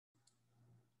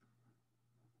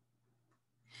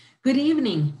Good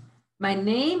evening. My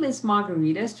name is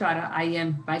Margarita Estrada. I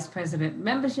am Vice President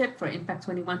Membership for Impact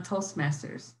 21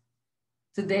 Toastmasters.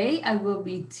 Today, I will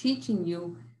be teaching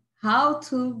you how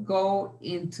to go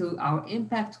into our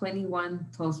Impact 21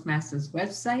 Toastmasters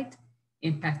website,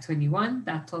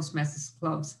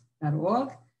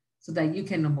 impact21.toastmastersclubs.org, so that you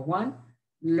can, number one,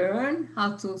 learn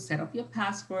how to set up your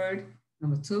password.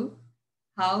 Number two,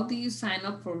 how do you sign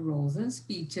up for roles and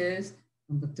speeches?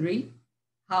 Number three,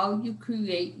 how you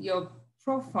create your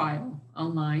profile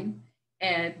online.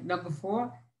 And number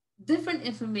four, different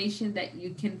information that you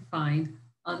can find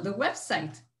on the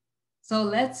website. So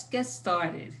let's get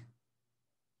started.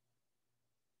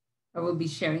 I will be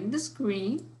sharing the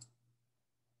screen.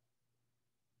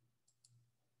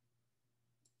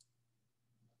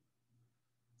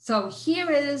 So here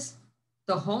is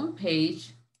the home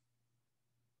page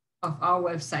of our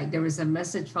website. There is a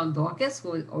message from Dorcas,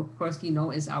 who of course you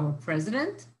know is our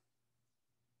president.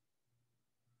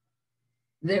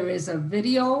 There is a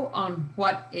video on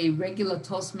what a regular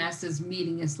Toastmasters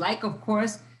meeting is like. Of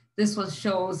course, this one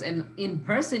shows an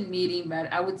in-person meeting,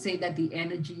 but I would say that the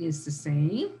energy is the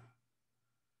same.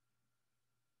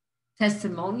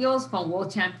 Testimonials from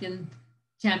world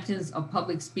champions of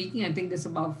public speaking. I think there's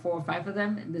about 4 or 5 of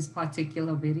them in this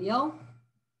particular video.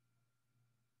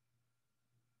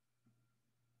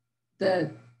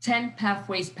 The 10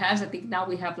 pathways passed. I think now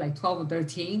we have like 12 or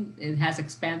 13. It has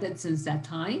expanded since that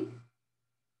time.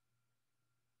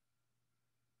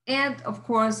 And of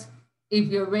course, if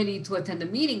you're ready to attend a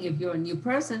meeting, if you're a new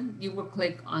person, you will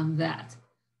click on that.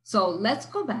 So let's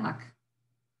go back.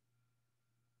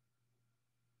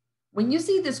 When you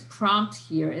see this prompt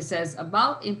here, it says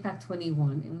about Impact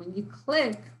 21. And when you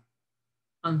click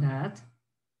on that,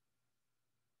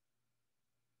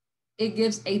 it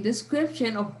gives a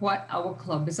description of what our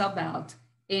club is about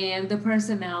and the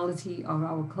personality of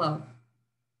our club.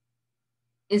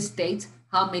 It states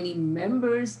how many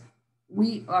members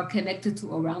we are connected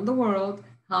to around the world,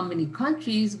 how many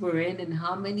countries we're in, and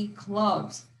how many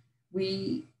clubs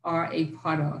we are a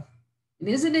part of. And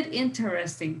isn't it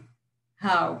interesting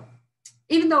how,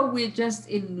 even though we're just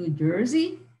in New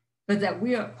Jersey, but that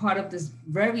we are part of this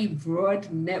very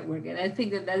broad network. And I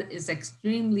think that that is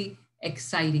extremely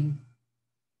exciting.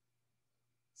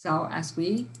 So as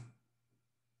we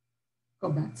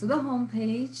go back to the home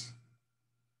page,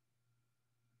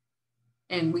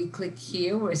 and we click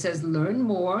here where it says learn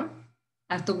more,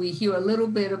 after we hear a little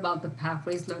bit about the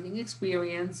Pathways Learning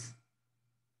Experience,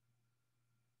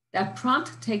 that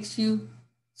prompt takes you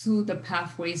to the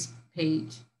Pathways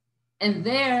page. And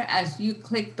there, as you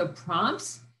click the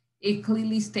prompts, it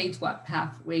clearly states what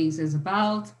Pathways is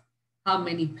about, how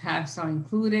many paths are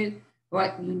included,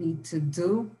 what you need to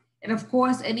do. And of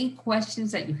course, any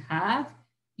questions that you have,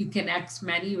 you can ask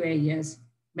Manny Reyes.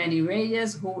 Manny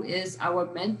Reyes, who is our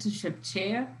mentorship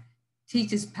chair,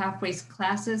 teaches Pathways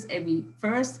classes every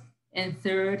first and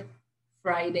third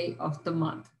Friday of the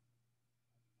month.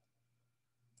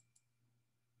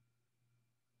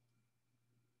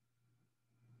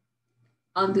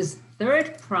 On this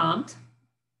third prompt,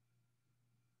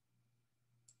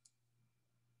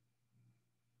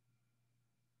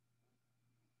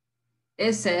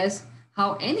 it says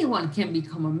how anyone can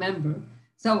become a member.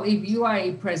 So if you are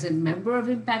a present member of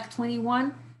Impact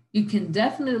 21, you can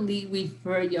definitely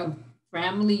refer your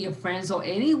family, your friends, or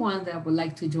anyone that would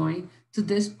like to join to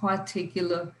this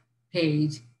particular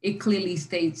page. It clearly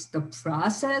states the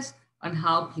process on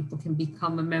how people can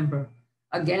become a member.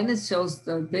 Again, it shows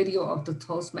the video of the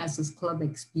Toastmasters Club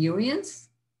experience.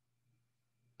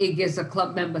 It gives a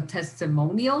club member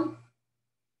testimonial.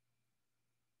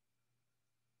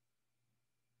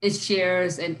 It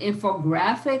shares an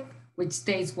infographic which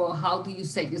states, well, how do you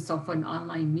set yourself for an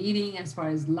online meeting as far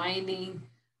as lighting,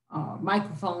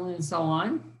 microphone, and so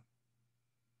on.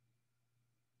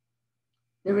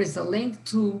 There is a link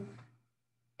to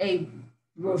a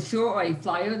brochure or a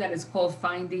flyer that is called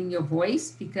Finding Your Voice,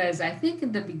 because I think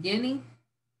in the beginning,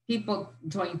 people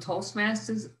join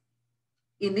Toastmasters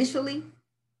initially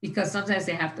because sometimes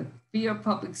they have the fear of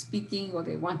public speaking or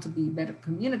they want to be better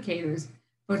communicators.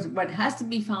 But what has to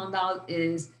be found out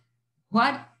is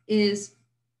what is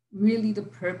really the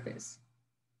purpose?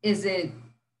 Is it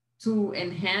to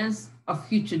enhance a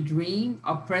future dream,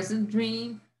 a present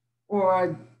dream,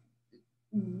 or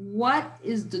what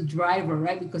is the driver,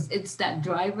 right? Because it's that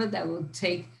driver that will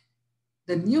take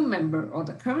the new member or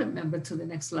the current member to the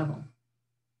next level.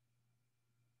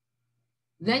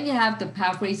 Then you have the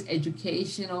Pathways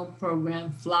Educational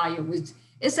Program flyer, which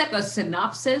is like a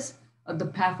synopsis of the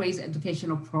Pathways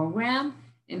Educational Program.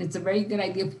 And it's a very good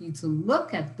idea for you to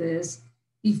look at this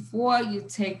before you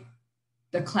take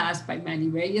the class by Manny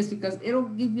Reyes because it'll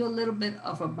give you a little bit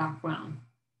of a background.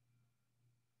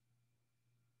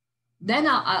 Then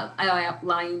I'll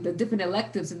outline the different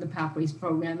electives in the Pathways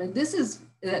program. And this is,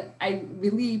 I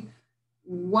believe,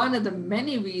 one of the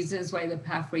many reasons why the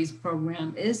Pathways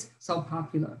program is so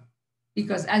popular.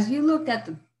 Because as you look at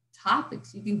the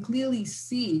topics, you can clearly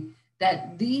see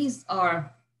that these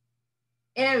are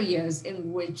areas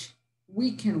in which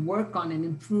we can work on and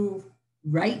improve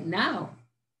right now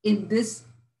in this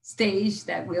stage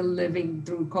that we're living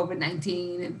through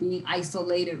COVID-19 and being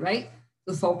isolated, right?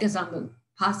 To focus on the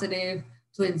positive,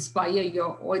 to inspire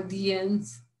your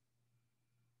audience,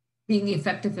 being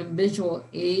effective in visual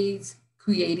aids,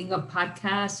 creating a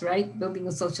podcast, right? Building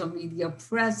a social media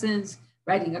presence,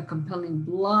 writing a compelling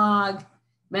blog,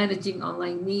 managing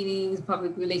online meetings,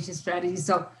 public relations strategies.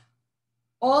 So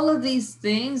all of these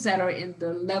things that are in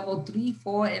the level 3,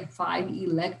 4, and 5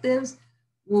 electives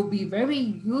will be very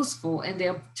useful, and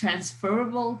they're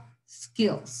transferable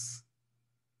skills.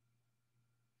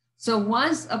 So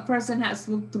once a person has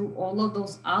looked through all of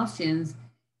those options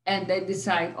and they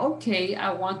decide, okay,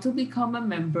 I want to become a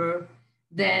member,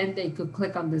 then they could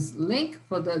click on this link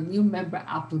for the new member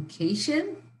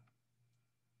application,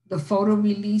 the photo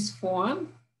release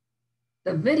form,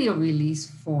 the video release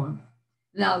form.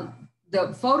 Now,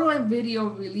 the photo and video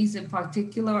release in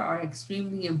particular are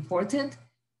extremely important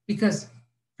because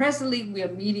presently we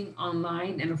are meeting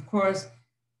online, and of course,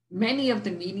 many of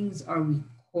the meetings are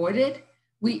recorded.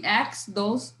 We ask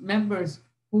those members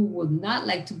who would not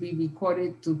like to be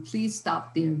recorded to please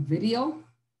stop their video.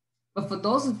 But for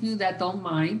those of you that don't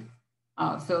mind,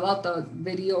 fill out the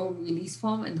video release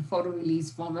form and the photo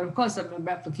release form, and of course, a member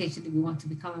application if you want to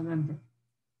become a member.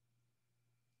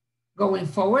 Going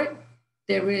forward,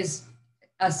 there is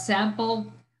a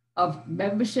sample of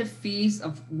membership fees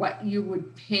of what you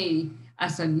would pay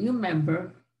as a new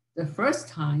member the first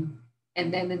time,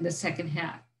 and then in the second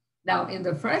half. Now, in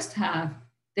the first half,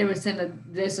 there's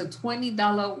a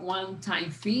 $20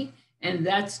 one-time fee, and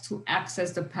that's to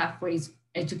access the Pathways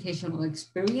educational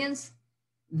experience.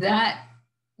 That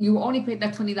you only pay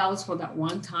that $20 for that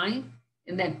one time,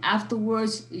 and then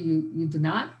afterwards you do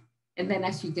not. And then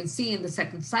as you can see in the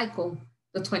second cycle,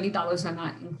 the $20 are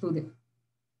not included.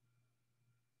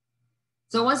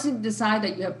 So once you decide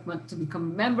that you want to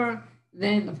become a member,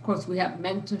 then of course we have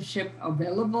mentorship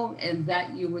available, and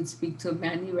that you would speak to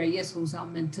Manny Reyes, who's our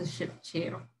mentorship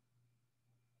chair.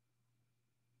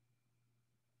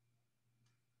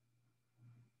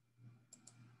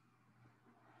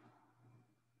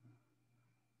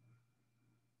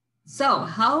 So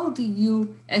how do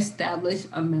you establish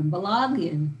a member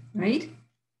login, right?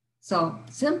 So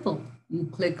simple, you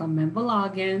click on member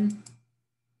login.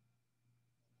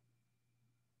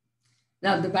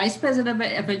 Now, the Vice President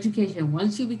of Education,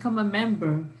 once you become a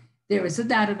member, there is a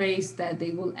database that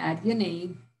they will add your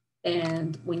name.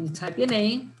 And when you type your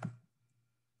name,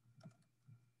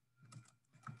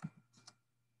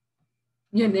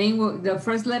 will, the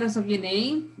first letters of your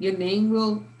name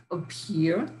will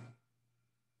appear.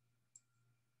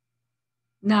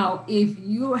 Now, if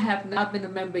you have not been a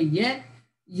member yet,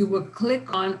 you will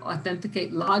click on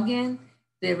Authenticate Login.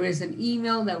 There is an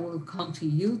email that will come to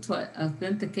you to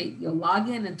authenticate your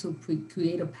login and to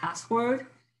create a password.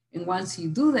 And once you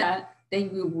do that,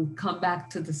 then you will come back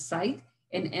to the site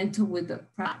and enter with the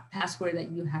password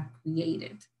that you have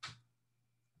created.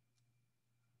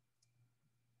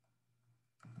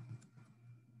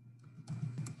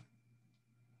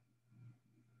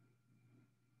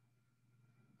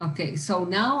 Okay, so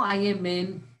now I am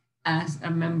in as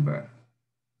a member.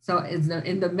 So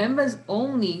in the members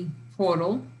only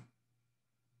portal,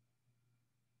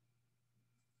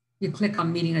 you click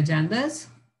on meeting agendas,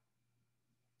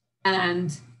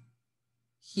 and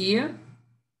here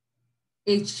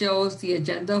it shows the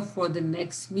agenda for the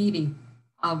next meeting.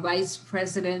 Our Vice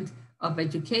President of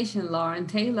Education, Lauren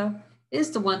Taylor, is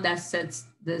the one that sets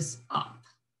this up.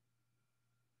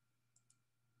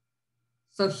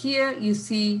 So here you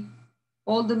see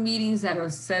all the meetings that are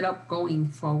set up going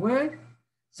forward.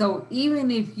 So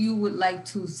even if you would like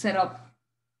to set up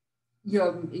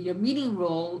your meeting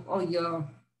role or your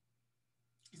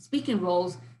speaking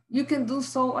roles, you can do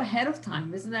so ahead of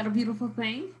time. Isn't that a beautiful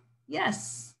thing?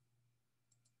 Yes.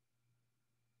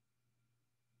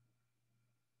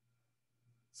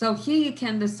 So here you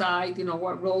can decide,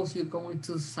 what roles you're going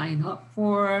to sign up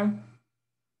for.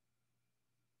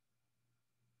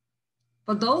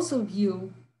 For those of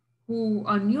you who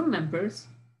are new members,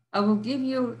 I will give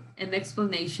you an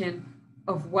explanation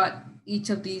of what each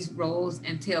of these roles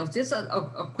entails. Just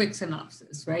a quick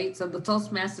synopsis, right? So the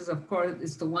Toastmasters, of course,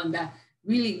 is the one that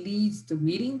really leads the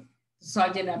meeting.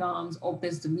 Sergeant at Arms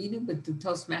opens the meeting with the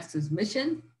Toastmasters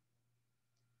mission.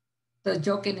 The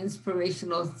joke and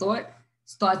inspirational thought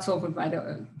starts over by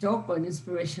the joke or an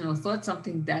inspirational thought,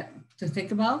 something that to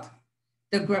think about.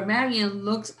 The grammarian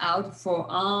looks out for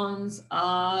ons,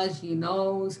 ahs, you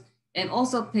knows, and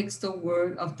also picks the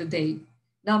word of the day.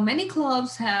 Now, many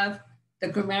clubs have the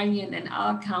grammarian and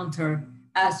ah counter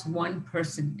as one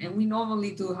person, and we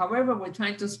normally do. However, we're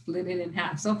trying to split it in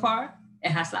half. So far,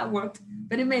 it has not worked,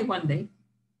 but it may one day.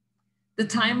 The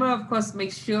timer, of course,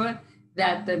 makes sure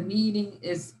that the meeting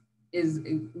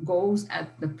goes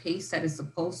at the pace that it's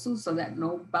supposed to, so that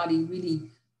nobody really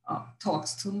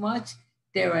talks too much.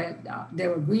 There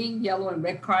are green, yellow, and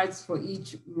red cards for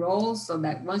each role, so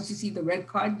that once you see the red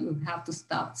card, you have to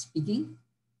stop speaking.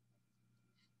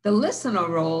 The listener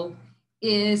role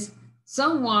is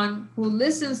someone who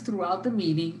listens throughout the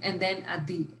meeting, and then at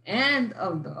the end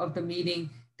of the meeting,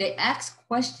 they ask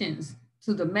questions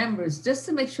to the members just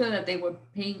to make sure that they were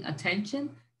paying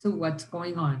attention to what's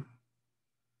going on.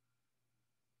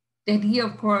 Then here,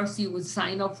 of course, you would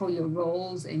sign up for your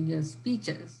roles and your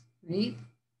speeches, right?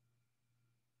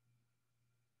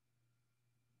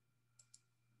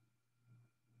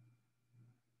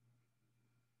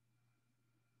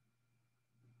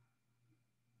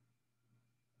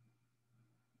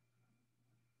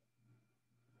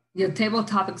 Your table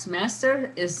topics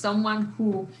master is someone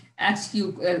who asks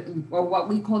you, or what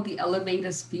we call the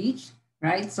elevator speech,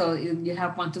 right? So you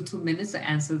have 1 to 2 minutes to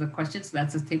answer the questions. So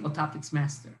that's a table topics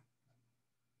master.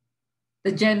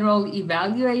 The general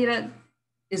evaluator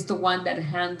is the one that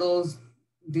handles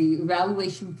the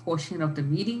evaluation portion of the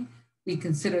meeting. We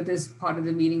consider this part of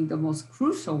the meeting the most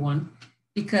crucial one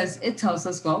because it tells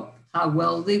us, well, how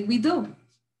well did we do?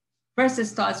 First, it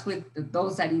starts with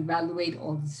those that evaluate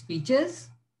all the speeches.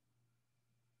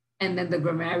 And then the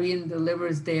grammarian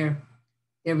delivers their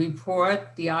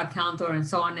report, the R counter, and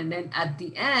so on. And then at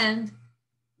the end,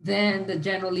 then the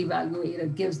general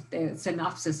evaluator gives the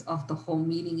synopsis of the whole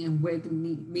meeting and where the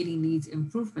meeting needs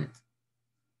improvement.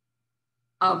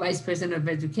 Our Vice President of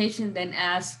Education then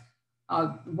asks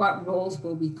what roles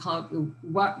people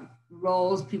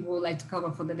would like to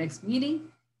cover for the next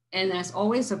meeting. And as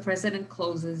always, the president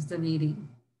closes the meeting.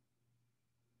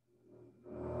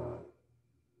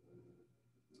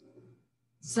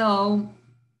 So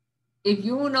if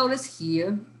you will notice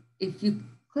here, if you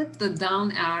click the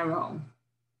down arrow,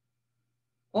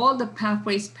 all the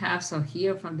paths are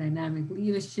here from dynamic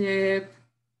leadership,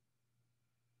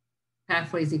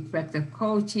 pathways effective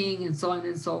coaching, and so on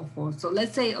and so forth. So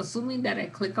let's say, assuming that I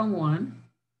click on one,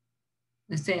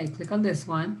 let's say I click on this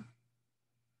one,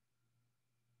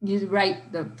 you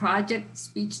write the project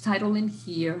speech title in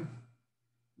here,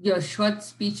 your short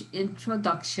speech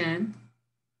introduction,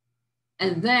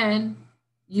 and then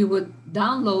you would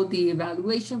download the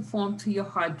evaluation form to your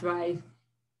hard drive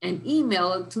and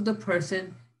email it to the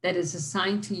person that is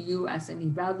assigned to you as an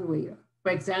evaluator.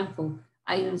 For example,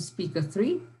 I am speaker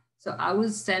 3, so I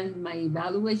would send my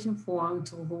evaluation form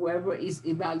to whoever is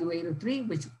evaluator 3,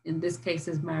 which in this case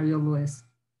is Mario Lewis.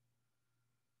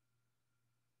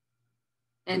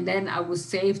 And then I will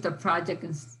save the project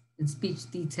and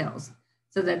speech details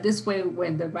so that this way,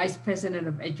 when the Vice President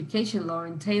of Education,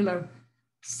 Lauren Taylor,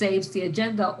 saves the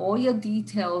agenda, all your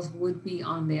details would be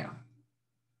on there.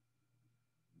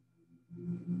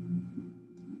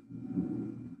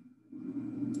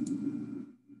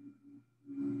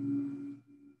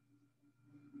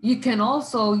 You can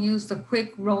also use the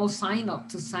quick role sign up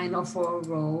to sign up for a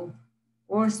role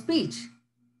or a speech.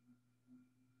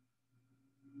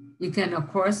 You can,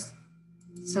 of course,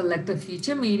 select a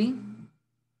future meeting,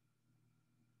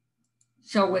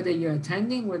 show whether you're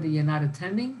attending, whether you're not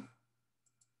attending,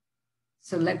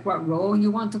 select what role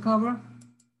you want to cover,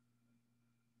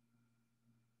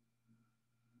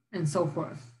 and so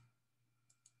forth.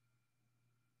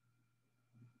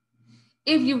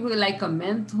 If you would like a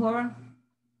mentor,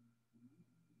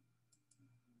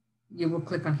 you will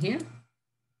click on here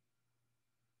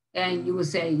and you will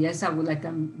say, yes, I would like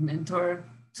a mentor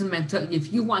to mentor,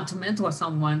 if you want to mentor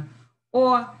someone,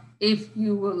 or if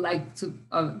you would like to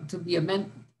be a mentor,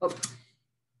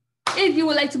 if you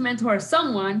would like to mentor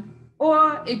someone,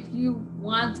 or if you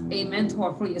want a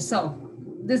mentor for yourself.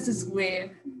 This is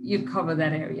where you cover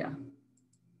that area.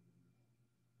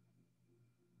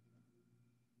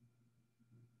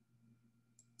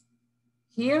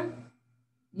 Here,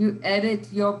 you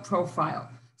edit your profile.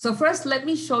 So first, let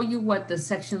me show you what the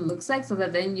section looks like so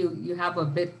that then you have a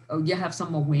bit, or you have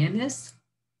some awareness.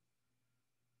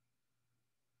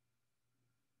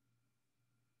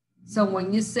 So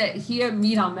when you say here,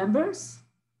 meet our members.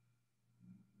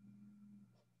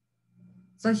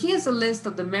 So here's a list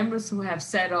of the members who have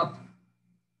set up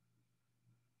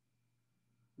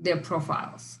their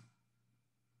profiles.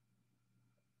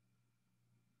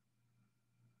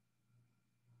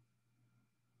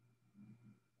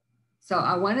 So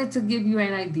I wanted to give you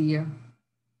an idea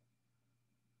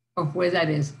of where that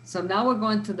is. So now we're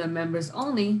going to the members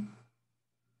only,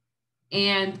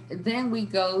 and then we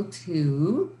go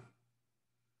to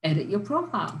edit your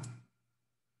profile.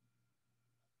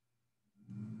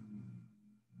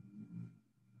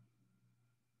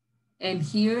 And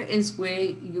here is where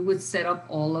you would set up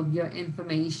all of your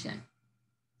information.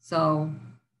 So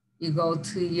you go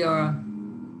to your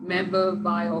member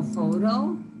bio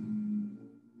photo.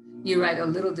 You write a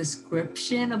little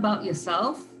description about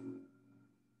yourself.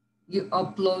 You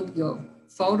upload your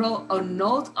photo. A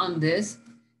note on this,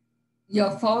 your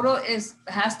photo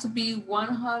has to be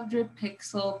 100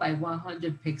 pixel by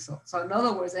 100 pixel. So in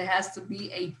other words, it has to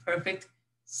be a perfect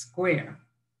square.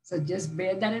 So just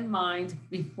bear that in mind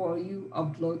before you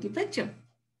upload your picture.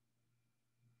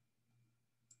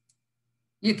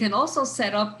 You can also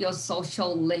set up your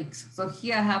social links. So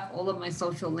here I have all of my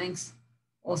social links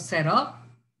all set up.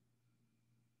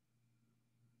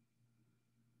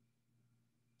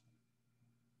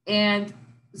 And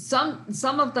some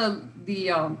of the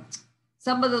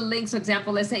links, for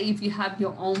example, let's say if you have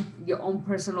your own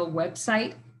personal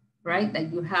website, right,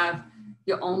 that you have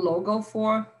your own logo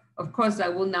for, of course,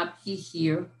 that will not be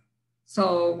here.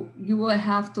 So you will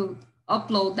have to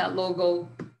upload that logo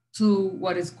to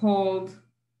what is called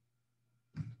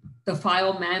the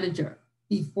file manager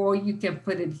before you can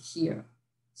put it here.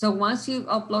 So once you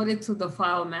upload it to the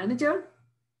file manager,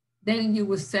 then you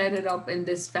will set it up in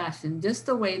this fashion, just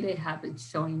the way they have it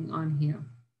showing on here.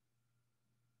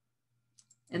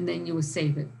 And then you will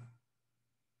save it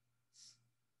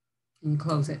and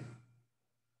close it.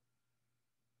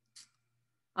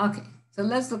 Okay, so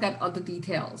let's look at other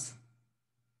details.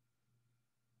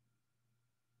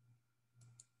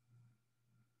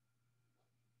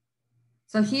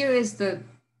 So here is the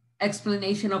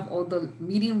explanation of all the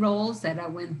meeting roles that I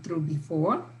went through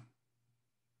before.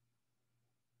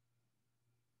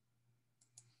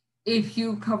 If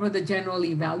you cover the general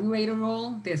evaluator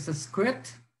role, there's a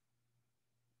script.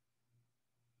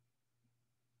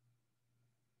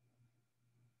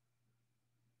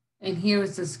 And here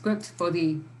is the script for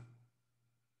the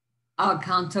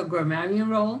counter grammarian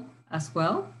role as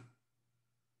well.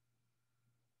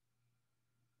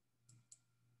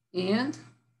 And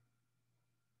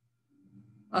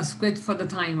a script for the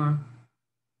timer.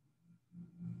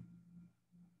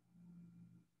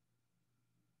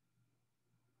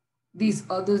 These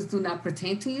others do not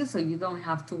pertain to you, so you don't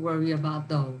have to worry about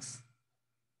those.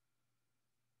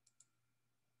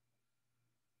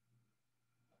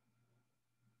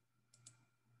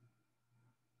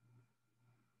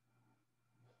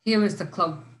 Here is the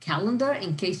club calendar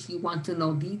in case you want to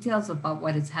know details about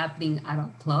what is happening at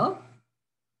our club.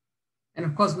 And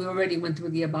of course, we already went through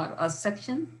the About Us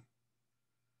section.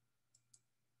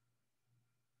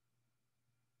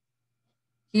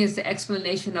 Here's the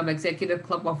explanation of executive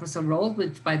club officer role,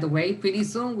 which, by the way, pretty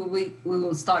soon we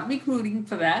will start recruiting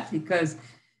for that, because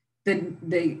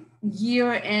the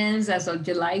year ends as of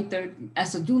June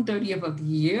 30th of the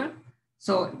year.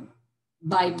 So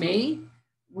by May,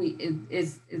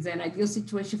 is an ideal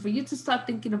situation for you to start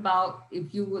thinking about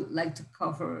if you would like to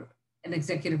cover an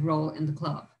executive role in the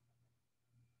club.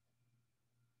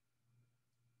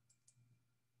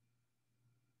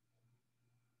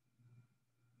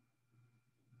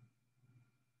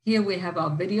 Here we have our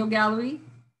video gallery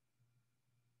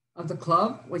of the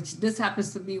club, which this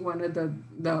happens to be one of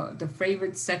the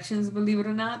favorite sections, believe it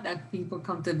or not, that people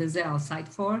come to visit our site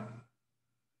for.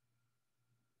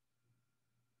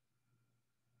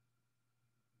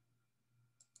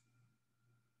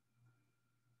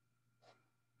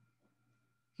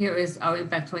 Here is our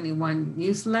Impact 21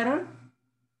 newsletter.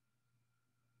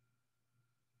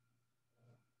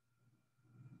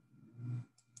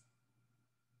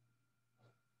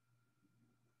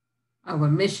 Our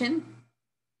mission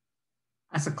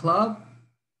as a club,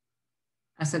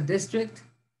 as a district,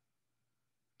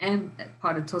 and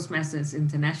part of Toastmasters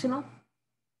International.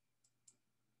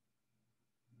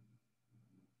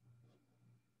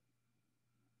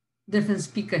 Different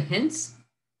speaker hints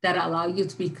that allow you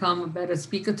to become a better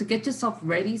speaker, to get yourself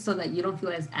ready so that you don't feel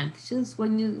as anxious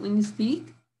when you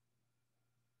speak.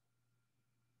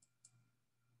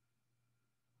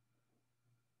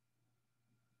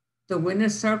 The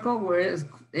winner's circle, where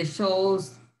it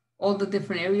shows all the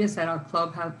different areas that our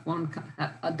club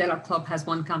has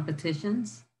won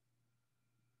competitions.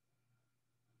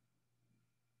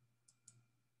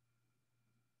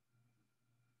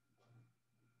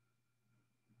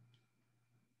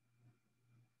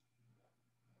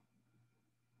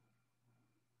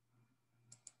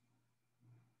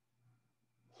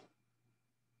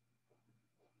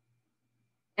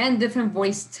 and different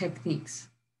voice techniques.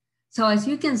 So as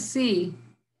you can see,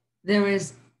 there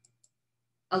is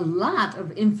a lot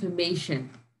of information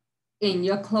in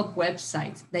your club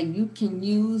website that you can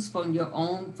use for your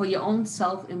own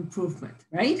self-improvement,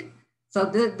 right? So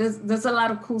there's a lot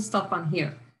of cool stuff on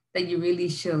here that you really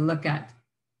should look at.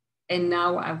 And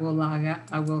now I will log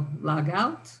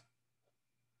out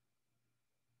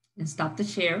and stop the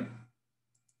share.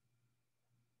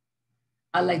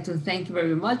 I'd like to thank you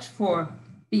very much for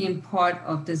being part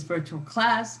of this virtual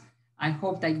class. I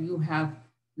hope that you have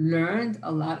learned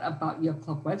a lot about your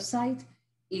club website.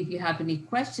 If you have any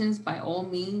questions, by all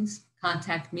means,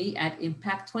 contact me at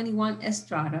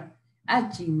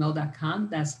impact21estrada@gmail.com.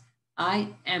 That's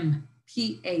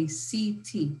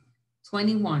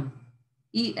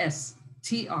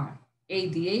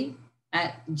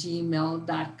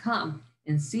IMPACT21ESTRADA@gmail.com.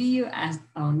 And see you at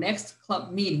our next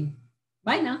club meeting.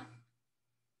 Bye now.